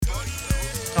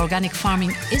organic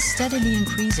farming is steadily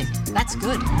increasing. That's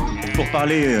good. Pour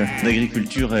parler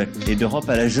d'agriculture et d'Europe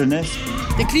à la jeunesse.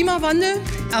 Der Klimawandel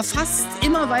erfasst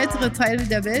immer weitere Teile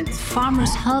der Welt.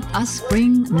 Farmers help us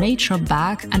bring nature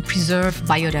back and preserve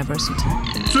biodiversity.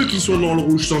 Ceux qui sont dans le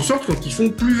rouge s'en sortent quand ils font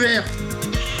plus vert.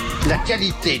 La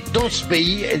qualité dans ce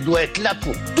pays, elle doit être là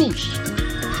pour tous.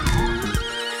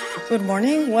 Good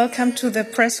morning. Welcome to the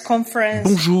press conference.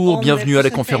 Bonjour, bienvenue à la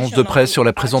conférence de presse sur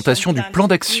la présentation du plan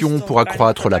d'action pour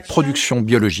accroître la production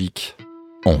biologique.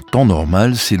 En temps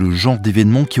normal, c'est le genre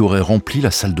d'événement qui aurait rempli la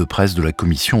salle de presse de la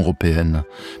Commission européenne.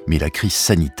 Mais la crise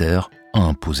sanitaire a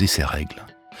imposé ses règles.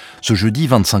 Ce jeudi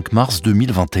 25 mars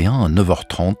 2021 à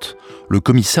 9h30, le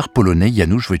commissaire polonais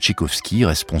Janusz Wojciechowski,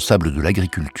 responsable de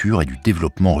l'agriculture et du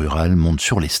développement rural, monte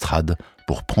sur l'estrade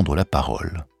pour prendre la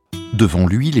parole. Devant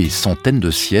lui, les centaines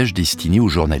de sièges destinés aux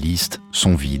journalistes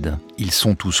sont vides. Ils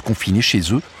sont tous confinés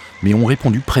chez eux, mais ont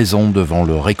répondu présents devant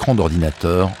leur écran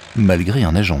d'ordinateur, malgré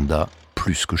un agenda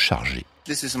plus que chargé.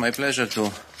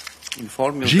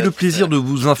 J'ai le plaisir de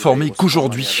vous informer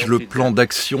qu'aujourd'hui, le plan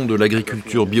d'action de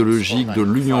l'agriculture biologique de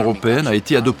l'Union européenne a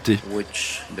été adopté.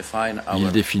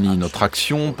 Il définit notre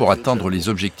action pour atteindre les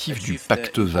objectifs du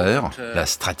pacte vert, la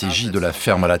stratégie de la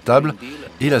ferme à la table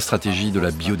et la stratégie de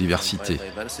la biodiversité.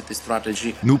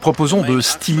 Nous proposons de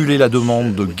stimuler la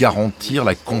demande, de garantir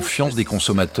la confiance des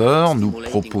consommateurs. Nous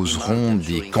proposerons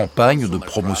des campagnes de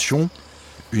promotion,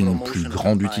 une plus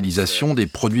grande utilisation des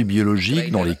produits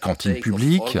biologiques dans les cantines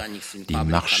publiques, des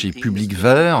marchés publics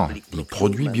verts, des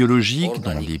produits biologiques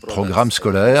dans les programmes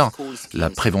scolaires, la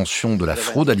prévention de la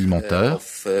fraude alimentaire,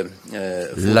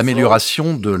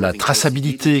 l'amélioration de la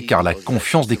traçabilité car la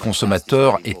confiance des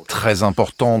consommateurs est très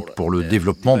importante pour le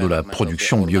développement de la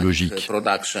production biologique.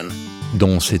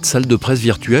 Dans cette salle de presse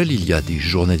virtuelle, il y a des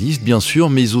journalistes bien sûr,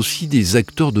 mais aussi des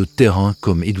acteurs de terrain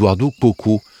comme Eduardo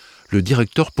Poco, le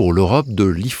directeur pour l'Europe de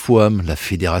l'IFOAM, la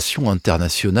Fédération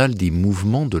internationale des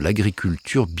mouvements de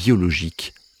l'agriculture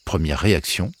biologique. Première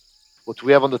réaction.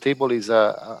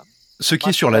 Ce qui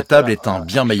est sur la table est un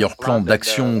bien meilleur plan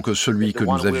d'action que celui que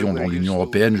nous avions dans l'Union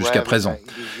européenne jusqu'à présent.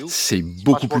 C'est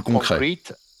beaucoup plus concret.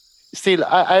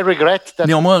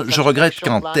 Néanmoins, je regrette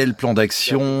qu'un tel plan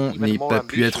d'action n'ait pas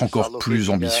pu être encore plus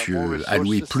ambitieux,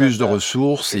 allouer plus de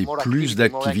ressources et plus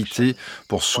d'activités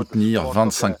pour soutenir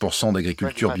 25%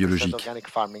 d'agriculture biologique.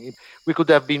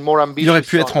 Il aurait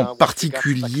pu être en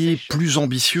particulier plus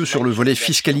ambitieux sur le volet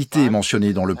fiscalité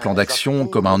mentionné dans le plan d'action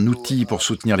comme un outil pour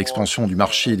soutenir l'expansion du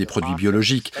marché des produits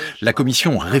biologiques. La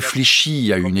Commission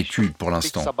réfléchit à une étude pour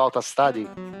l'instant.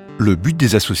 Le but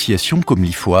des associations comme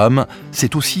l'IFOAM,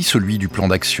 c'est aussi celui du plan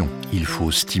d'action. Il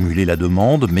faut stimuler la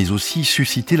demande, mais aussi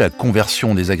susciter la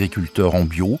conversion des agriculteurs en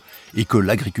bio et que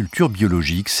l'agriculture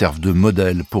biologique serve de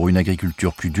modèle pour une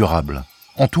agriculture plus durable.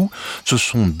 En tout, ce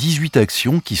sont 18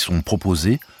 actions qui sont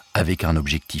proposées avec un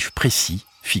objectif précis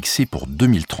fixé pour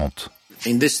 2030.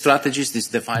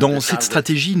 Dans cette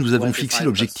stratégie, nous avons fixé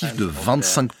l'objectif de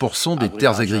 25% des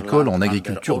terres agricoles en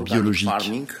agriculture biologique.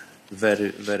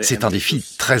 C'est un défi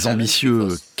très ambitieux,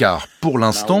 car pour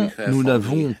l'instant, nous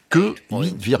n'avons que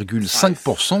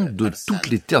 8,5% de toutes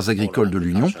les terres agricoles de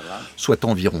l'Union, soit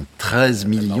environ 13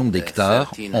 millions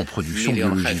d'hectares en production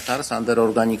biologique.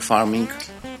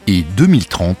 Et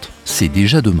 2030, c'est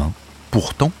déjà demain.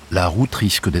 Pourtant, la route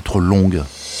risque d'être longue.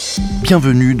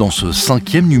 Bienvenue dans ce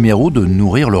 5e numéro de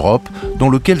Nourrir l'Europe, dans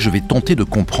lequel je vais tenter de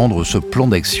comprendre ce plan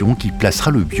d'action qui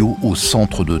placera le bio au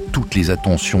centre de toutes les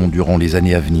attentions durant les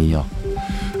années à venir.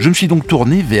 Je me suis donc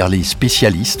tourné vers les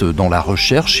spécialistes dans la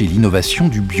recherche et l'innovation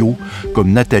du bio,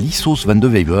 comme Nathalie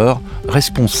Sauze-Vandevyver,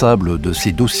 responsable de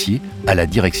ces dossiers à la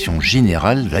Direction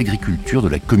générale de l'agriculture de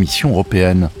la Commission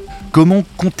européenne. Comment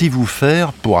comptez-vous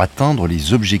faire pour atteindre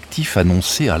les objectifs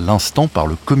annoncés à l'instant par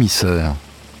le commissaire ?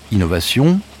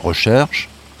 Innovation, recherche,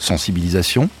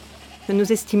 sensibilisation ?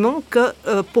 Nous estimons que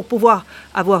pour pouvoir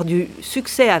avoir du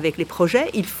succès avec les projets,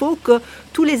 il faut que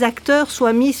tous les acteurs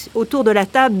soient mis autour de la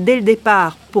table dès le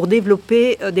départ pour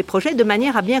développer des projets de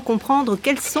manière à bien comprendre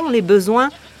quels sont les besoins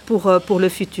pour le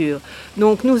futur.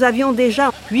 Donc nous avions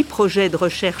déjà 8 projets de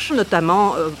recherche,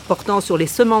 notamment portant sur les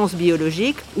semences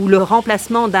biologiques ou le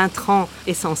remplacement d'intrants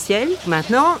essentiels.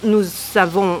 Maintenant, nous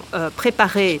avons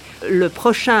préparé le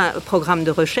prochain programme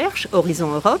de recherche,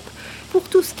 Horizon Europe. Pour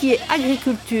tout ce qui est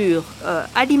agriculture,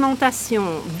 alimentation,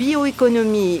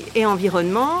 bioéconomie et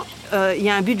environnement, il y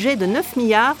a un budget de 9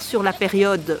 milliards sur la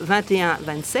période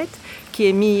 21-27 qui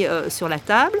est mis sur la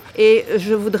table. Et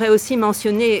je voudrais aussi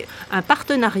mentionner un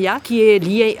partenariat qui est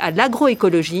lié à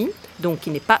l'agroécologie, donc qui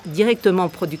n'est pas directement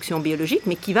production biologique,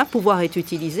 mais qui va pouvoir être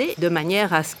utilisé de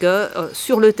manière à ce que,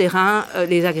 sur le terrain,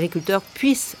 les agriculteurs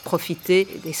puissent profiter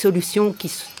des solutions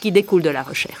qui découlent de la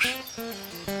recherche.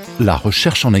 La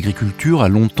recherche en agriculture a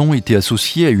longtemps été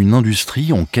associée à une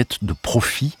industrie en quête de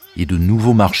profit et de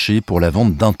nouveaux marchés pour la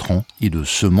vente d'intrants et de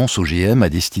semences OGM à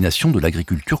destination de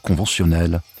l'agriculture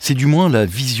conventionnelle. C'est du moins la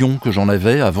vision que j'en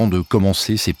avais avant de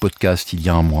commencer ces podcasts il y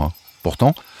a un mois.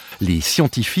 Pourtant, les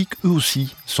scientifiques, eux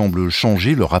aussi, semblent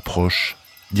changer leur approche.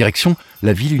 Direction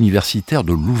la ville universitaire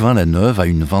de Louvain-la-Neuve, à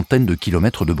une vingtaine de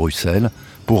kilomètres de Bruxelles,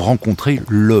 pour rencontrer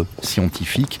le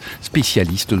scientifique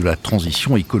spécialiste de la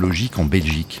transition écologique en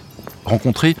Belgique.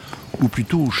 Rencontrer, ou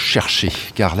plutôt chercher,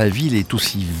 car la ville est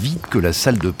aussi vide que la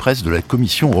salle de presse de la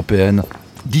Commission européenne.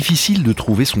 Difficile de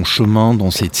trouver son chemin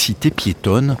dans cette cité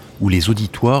piétonne où les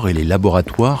auditoires et les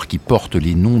laboratoires qui portent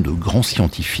les noms de grands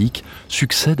scientifiques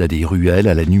succèdent à des ruelles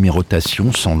à la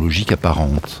numérotation sans logique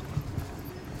apparente.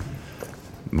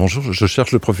 Bonjour, je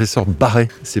cherche le professeur Barret,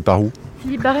 c'est par où ?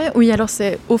 Philippe Barret, oui, alors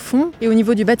c'est au fond, et au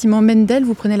niveau du bâtiment Mendel,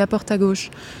 vous prenez la porte à gauche.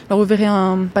 Alors vous verrez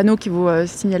un panneau qui vous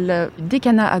signale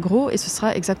Decana Agro, et ce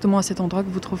sera exactement à cet endroit que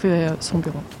vous trouverez son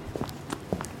bureau.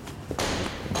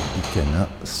 Decana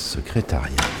Secrétariat.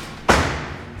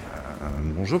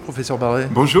 Bonjour professeur Barret.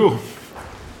 Bonjour.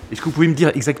 Est-ce que vous pouvez me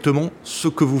dire exactement ce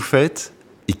que vous faites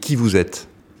et qui vous êtes ?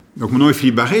 Donc, mon nom est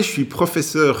Philippe Barret, je suis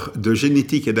professeur de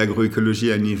génétique et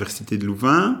d'agroécologie à l'Université de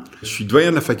Louvain. Je suis doyen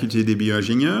de la faculté des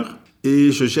bio-ingénieurs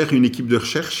et je gère une équipe de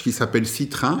recherche qui s'appelle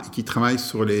Citra et qui travaille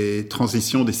sur les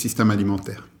transitions des systèmes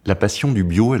alimentaires. La passion du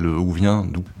bio, elle vous vient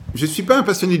d'où ? Je ne suis pas un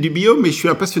passionné du bio, mais je suis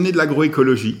un passionné de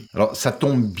l'agroécologie. Alors, ça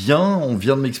tombe bien, on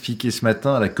vient de m'expliquer ce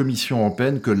matin à la Commission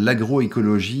européenne que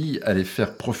l'agroécologie allait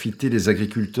faire profiter les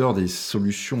agriculteurs des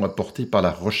solutions apportées par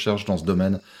la recherche dans ce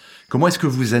domaine. Comment est-ce que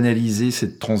vous analysez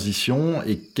cette transition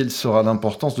et quelle sera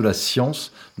l'importance de la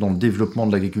science dans le développement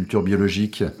de l'agriculture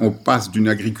biologique ? On passe d'une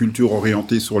agriculture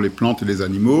orientée sur les plantes et les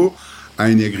animaux à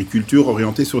une agriculture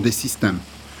orientée sur des systèmes.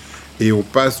 Et on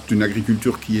passe d'une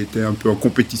agriculture qui était un peu en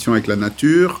compétition avec la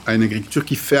nature à une agriculture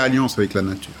qui fait alliance avec la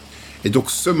nature. Et donc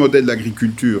ce modèle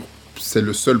d'agriculture, c'est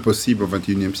le seul possible au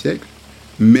XXIe siècle,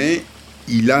 mais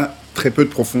il a très peu de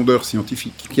profondeur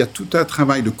scientifique. Il y a tout un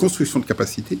travail de construction de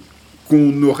capacité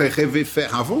qu'on aurait rêvé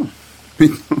faire avant,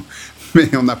 mais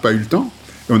on n'a pas eu le temps,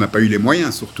 et on n'a pas eu les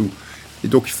moyens surtout. Et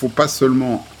donc il ne faut pas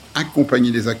seulement accompagner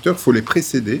les acteurs, il faut les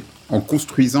précéder en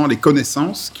construisant les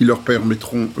connaissances qui leur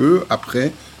permettront, eux,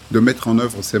 après, de mettre en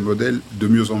œuvre ces modèles de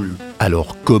mieux en mieux.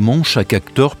 Alors comment chaque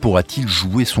acteur pourra-t-il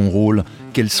jouer son rôle ?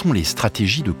 Quelles sont les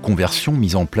stratégies de conversion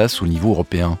mises en place au niveau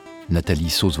européen ? Nathalie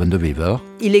Sauze-Vandevyver.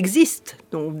 Il existe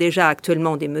donc déjà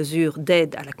actuellement des mesures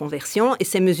d'aide à la conversion et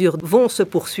ces mesures vont se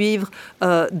poursuivre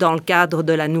dans le cadre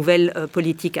de la nouvelle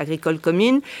politique agricole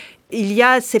commune. Il y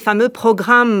a ces fameux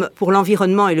programmes pour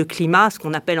l'environnement et le climat, ce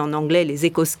qu'on appelle en anglais les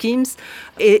éco-schemes.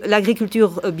 Et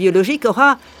l'agriculture biologique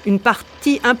aura une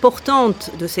partie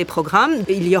importante de ces programmes.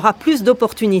 Il y aura plus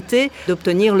d'opportunités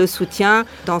d'obtenir le soutien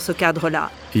dans ce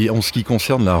cadre-là. Et en ce qui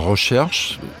concerne la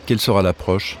recherche, quelle sera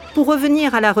l'approche ? Pour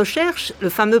revenir à la recherche, le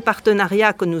fameux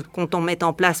partenariat que nous comptons mettre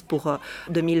en place pour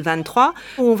 2023,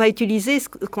 où on va utiliser ce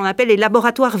qu'on appelle les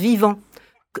laboratoires vivants.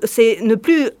 C'est ne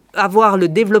plus avoir le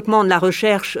développement de la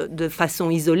recherche de façon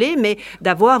isolée, mais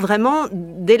d'avoir vraiment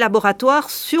des laboratoires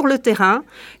sur le terrain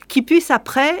qui puissent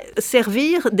après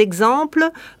servir d'exemple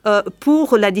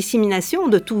pour la dissémination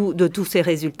de tous ces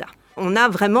résultats. On a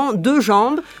vraiment deux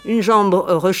jambes, une jambe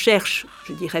recherche,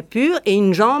 je dirais pure, et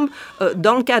une jambe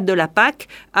dans le cadre de la PAC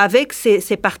avec ces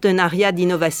partenariats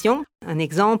d'innovation. Un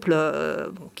exemple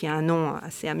qui a un nom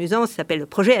assez amusant, ça s'appelle le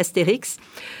projet Astérix,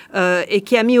 et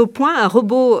qui a mis au point un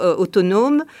robot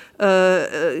autonome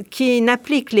qui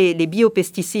n'applique les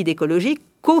biopesticides écologiques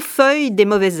qu'aux feuilles des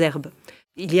mauvaises herbes.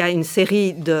 Il y a une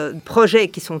série de projets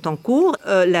qui sont en cours.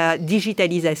 La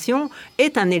digitalisation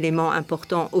est un élément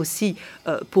important aussi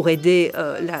pour aider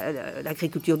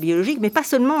l'agriculture biologique, mais pas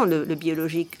seulement le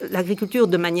biologique, l'agriculture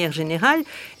de manière générale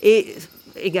et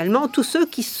également tous ceux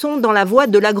qui sont dans la voie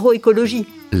de l'agroécologie.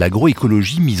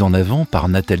 L'agroécologie mise en avant par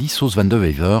Nathalie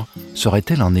Sauze-Vandevyver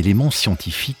serait-elle un élément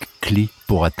scientifique clé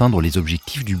pour atteindre les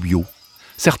objectifs du bio ?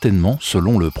 Certainement,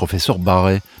 selon le professeur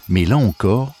Barret, mais là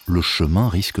encore, le chemin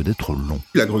risque d'être long.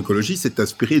 L'agroécologie s'est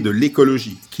inspirée de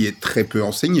l'écologie, qui est très peu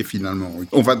enseignée finalement.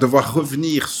 On va devoir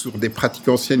revenir sur des pratiques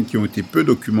anciennes qui ont été peu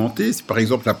documentées. C'est par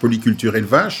exemple la polyculture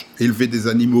élevage, élever des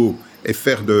animaux et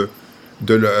faire de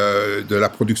la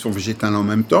production végétale en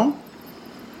même temps.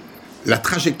 La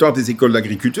trajectoire des écoles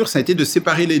d'agriculture, ça a été de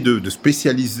séparer les deux, de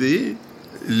spécialiser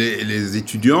les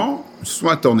étudiants,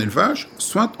 soit en élevage,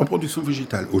 soit en production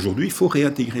végétale. Aujourd'hui, il faut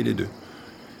réintégrer les deux.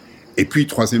 Et puis,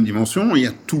 troisième dimension, il y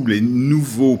a tous les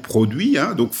nouveaux produits.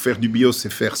 Donc, faire du bio,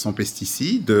 c'est faire sans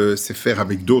pesticides, c'est faire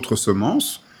avec d'autres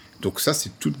semences. Donc ça,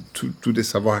 c'est tout des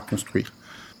savoirs à construire.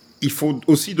 il faut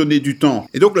aussi donner du temps.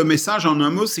 Et donc le message en un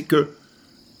mot, c'est que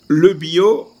le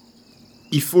bio,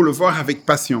 il faut le voir avec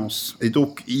patience. Et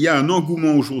donc il y a un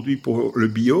engouement aujourd'hui pour le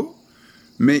bio,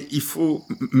 mais il faut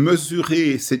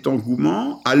mesurer cet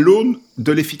engouement à l'aune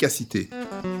de l'efficacité.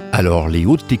 Alors, les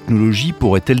hautes technologies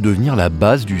pourraient-elles devenir la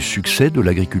base du succès de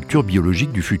l'agriculture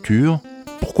biologique du futur ?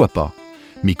 Pourquoi pas ?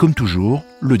 Mais comme toujours,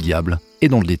 le diable est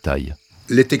dans le détail.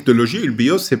 Les technologies et le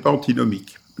bio, c'est pas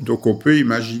antinomique. Donc on peut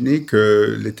imaginer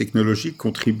que les technologies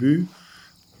contribuent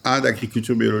à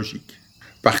l'agriculture biologique.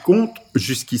 Par contre,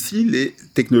 jusqu'ici, les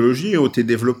technologies ont été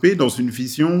développées dans une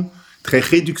vision très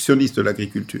réductionniste de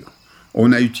l'agriculture.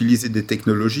 On a utilisé des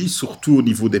technologies surtout au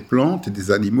niveau des plantes et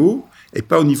des animaux et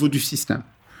pas au niveau du système.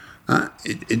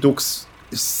 Et donc,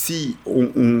 si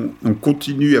on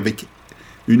continue avec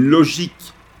une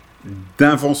logique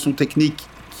d'invention technique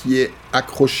qui est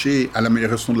accrochée à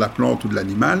l'amélioration de la plante ou de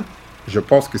l'animal, je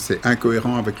pense que c'est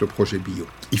incohérent avec le projet bio.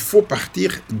 Il faut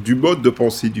partir du mode de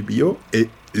pensée du bio et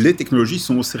les technologies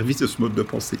sont au service de ce mode de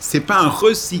pensée. Ce n'est pas un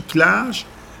recyclage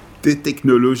des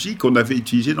technologies qu'on avait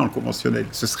utilisées dans le conventionnel.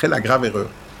 Ce serait la grave erreur.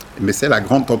 Mais c'est la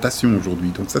grande tentation aujourd'hui.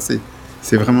 Donc ça,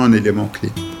 c'est vraiment un élément clé.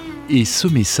 Et ce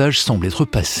message semble être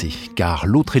passé, car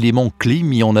l'autre élément clé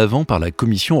mis en avant par la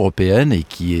Commission européenne et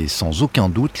qui est sans aucun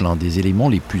doute l'un des éléments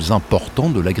les plus importants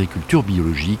de l'agriculture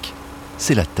biologique,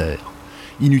 c'est la terre.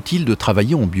 Inutile de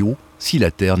travailler en bio si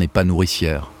la terre n'est pas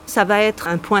nourricière. Ça va être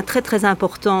un point très très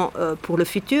important pour le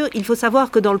futur. Il faut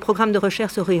savoir que dans le programme de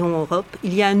recherche Horizon Europe,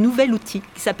 il y a un nouvel outil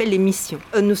qui s'appelle les missions.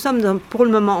 Nous sommes pour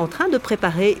le moment en train de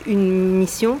préparer une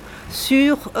mission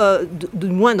sur, du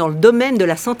moins dans le domaine de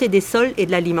la santé des sols et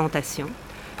de l'alimentation.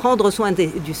 Prendre soin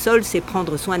du sol, c'est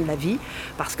prendre soin de la vie,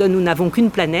 parce que nous n'avons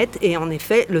qu'une planète et en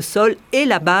effet, le sol est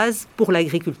la base pour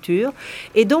l'agriculture.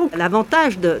 Et donc,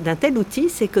 l'avantage d'un tel outil,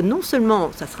 c'est que non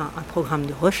seulement ça sera un programme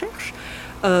de recherche,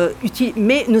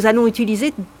 mais nous allons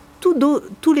utiliser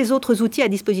tous les autres outils à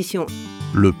disposition.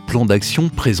 Le plan d'action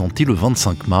présenté le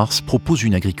 25 mars propose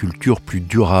une agriculture plus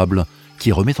durable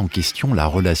qui remet en question la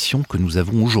relation que nous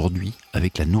avons aujourd'hui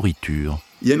avec la nourriture.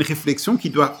 Il y a une réflexion qui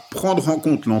doit prendre en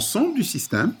compte l'ensemble du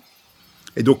système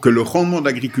et donc que le rendement de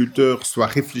l'agriculteur soit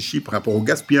réfléchi par rapport au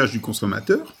gaspillage du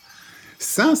consommateur.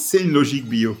 Ça, c'est une logique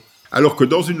bio. Alors que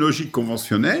dans une logique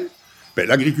conventionnelle,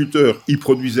 l'agriculteur, il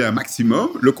produisait un maximum,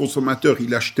 le consommateur,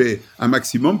 il achetait un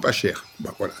maximum pas cher.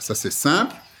 Voilà, ça c'est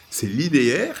simple, c'est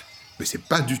linéaire, mais c'est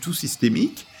pas du tout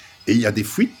systémique et il y a des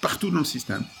fuites partout dans le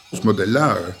système. Ce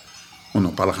modèle-là, on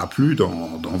n'en parlera plus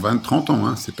dans 20-30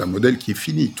 ans. C'est un modèle qui est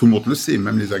fini. Tout le monde le sait,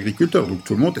 même les agriculteurs. Donc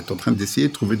tout le monde est en train d'essayer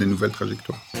de trouver des nouvelles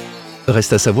trajectoires.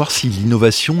 Reste à savoir si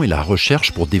l'innovation et la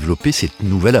recherche pour développer cette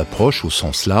nouvelle approche au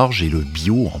sens large et le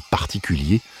bio en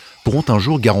particulier pourront un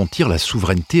jour garantir la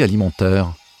souveraineté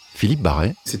alimentaire. Philippe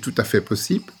Barret. C'est tout à fait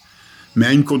possible, mais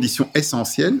à une condition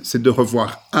essentielle, c'est de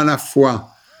revoir à la fois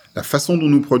la façon dont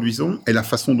nous produisons et la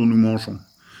façon dont nous mangeons.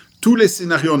 Tous les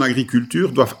scénarios en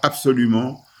agriculture doivent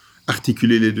absolument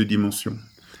articuler les deux dimensions.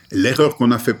 L'erreur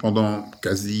qu'on a fait pendant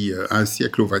quasi un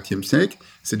siècle au XXe siècle,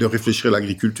 c'est de réfléchir à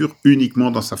l'agriculture uniquement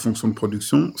dans sa fonction de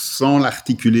production, sans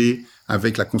l'articuler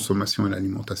avec la consommation et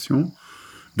l'alimentation.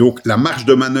 Donc, la marge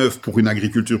de manœuvre pour une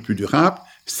agriculture plus durable,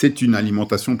 c'est une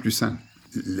alimentation plus saine.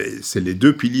 C'est les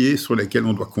deux piliers sur lesquels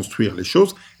on doit construire les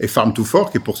choses. Et Farm to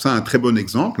Fork est pour ça un très bon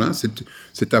exemple.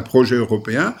 C'est un projet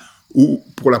européen où,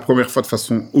 pour la première fois de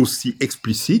façon aussi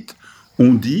explicite,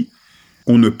 on dit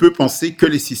on ne peut penser que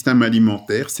les systèmes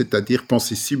alimentaires, c'est-à-dire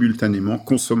penser simultanément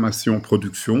consommation,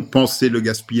 production, penser le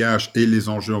gaspillage et les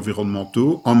enjeux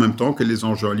environnementaux en même temps que les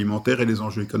enjeux alimentaires et les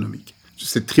enjeux économiques.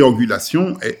 Cette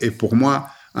triangulation est pour moi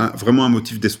vraiment un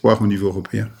motif d'espoir au niveau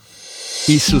européen.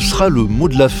 Et ce sera le mot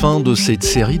de la fin de cette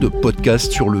série de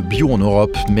podcasts sur le bio en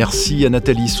Europe. Merci à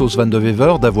Nathalie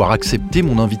Sauze-Vandevyver d'avoir accepté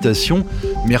mon invitation.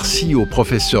 Merci au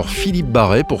professeur Philippe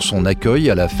Barret pour son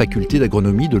accueil à la faculté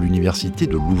d'agronomie de l'université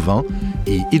de Louvain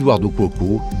et Eduardo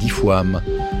Cuoco d'IFOAM.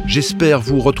 J'espère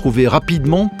vous retrouver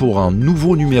rapidement pour un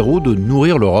nouveau numéro de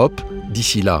Nourrir l'Europe.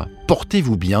 D'ici là,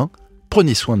 portez-vous bien,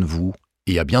 prenez soin de vous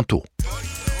et à bientôt.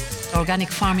 Organic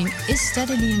farming is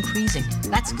steadily increasing.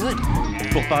 That's good.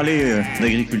 Pour parler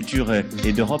d'agriculture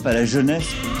et d'Europe à la jeunesse.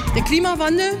 Der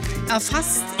Klimawandel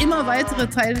erfasst immer weitere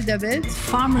Teile der Welt.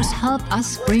 Farmers help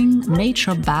us bring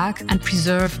nature back and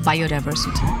preserve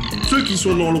biodiversity. Ceux qui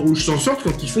sont dans le rouge s'en sortent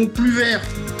quand ils font plus vert.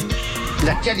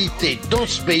 La qualité dans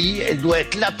ce pays, elle doit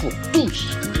être là pour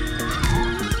tous.